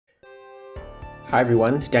Hi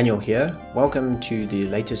everyone, Daniel here. Welcome to the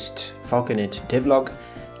latest Falconet devlog,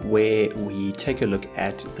 where we take a look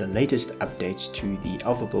at the latest updates to the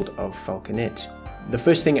alpha build of Falconet. The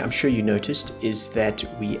first thing I'm sure you noticed is that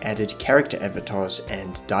we added character avatars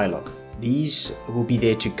and dialogue. These will be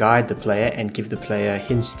there to guide the player and give the player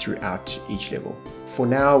hints throughout each level. For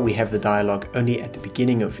now, we have the dialogue only at the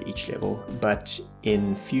beginning of each level, but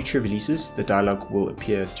in future releases, the dialogue will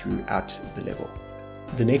appear throughout the level.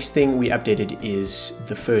 The next thing we updated is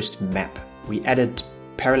the first map. We added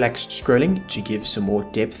parallax scrolling to give some more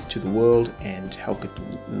depth to the world and help it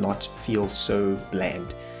not feel so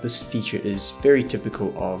bland. This feature is very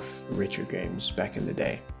typical of retro games back in the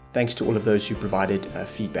day. Thanks to all of those who provided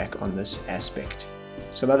feedback on this aspect.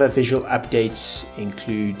 Some other visual updates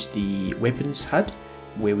include the weapons HUD,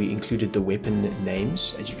 where we included the weapon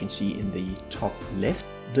names, as you can see in the top left.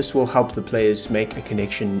 This will help the players make a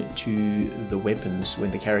connection to the weapons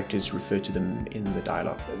when the characters refer to them in the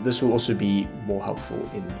dialogue. This will also be more helpful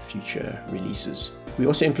in future releases. We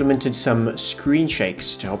also implemented some screen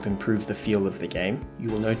shakes to help improve the feel of the game. You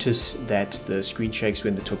will notice that the screen shakes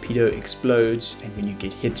when the torpedo explodes and when you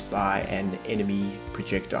get hit by an enemy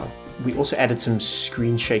projectile. We also added some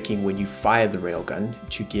screen shaking when you fire the railgun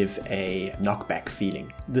to give a knockback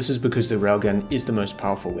feeling. This is because the railgun is the most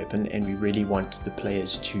powerful weapon and we really want the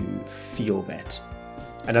players to feel that.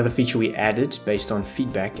 Another feature we added based on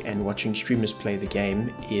feedback and watching streamers play the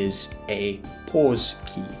game is a pause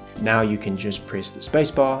key. Now you can just press the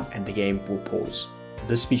spacebar and the game will pause.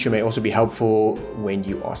 This feature may also be helpful when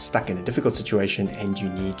you are stuck in a difficult situation and you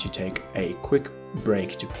need to take a quick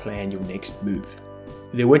break to plan your next move.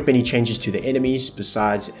 There weren't many changes to the enemies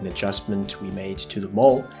besides an adjustment we made to the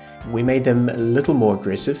mole. We made them a little more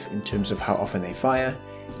aggressive in terms of how often they fire.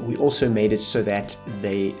 We also made it so that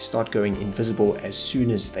they start going invisible as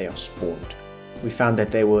soon as they are spawned. We found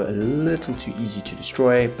that they were a little too easy to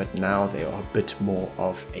destroy, but now they are a bit more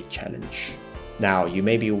of a challenge. Now you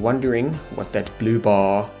may be wondering what that blue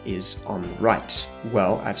bar is on the right.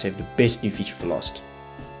 Well, I've saved the best new feature for last.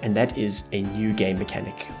 And that is a new game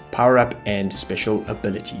mechanic, power up and special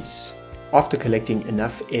abilities. After collecting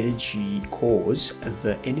enough energy cores,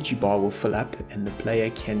 the energy bar will fill up and the player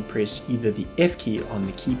can press either the F key on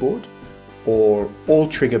the keyboard or all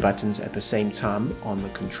trigger buttons at the same time on the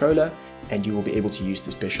controller, and you will be able to use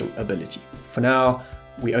the special ability. For now,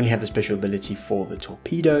 we only have the special ability for the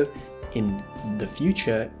torpedo. In the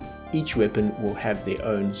future, each weapon will have their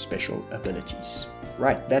own special abilities.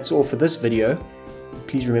 Right, that's all for this video.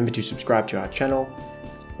 Please remember to subscribe to our channel.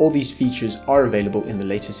 All these features are available in the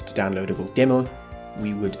latest downloadable demo.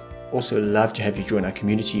 We would also love to have you join our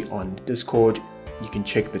community on Discord. You can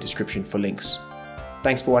check the description for links.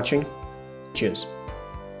 Thanks for watching. Cheers.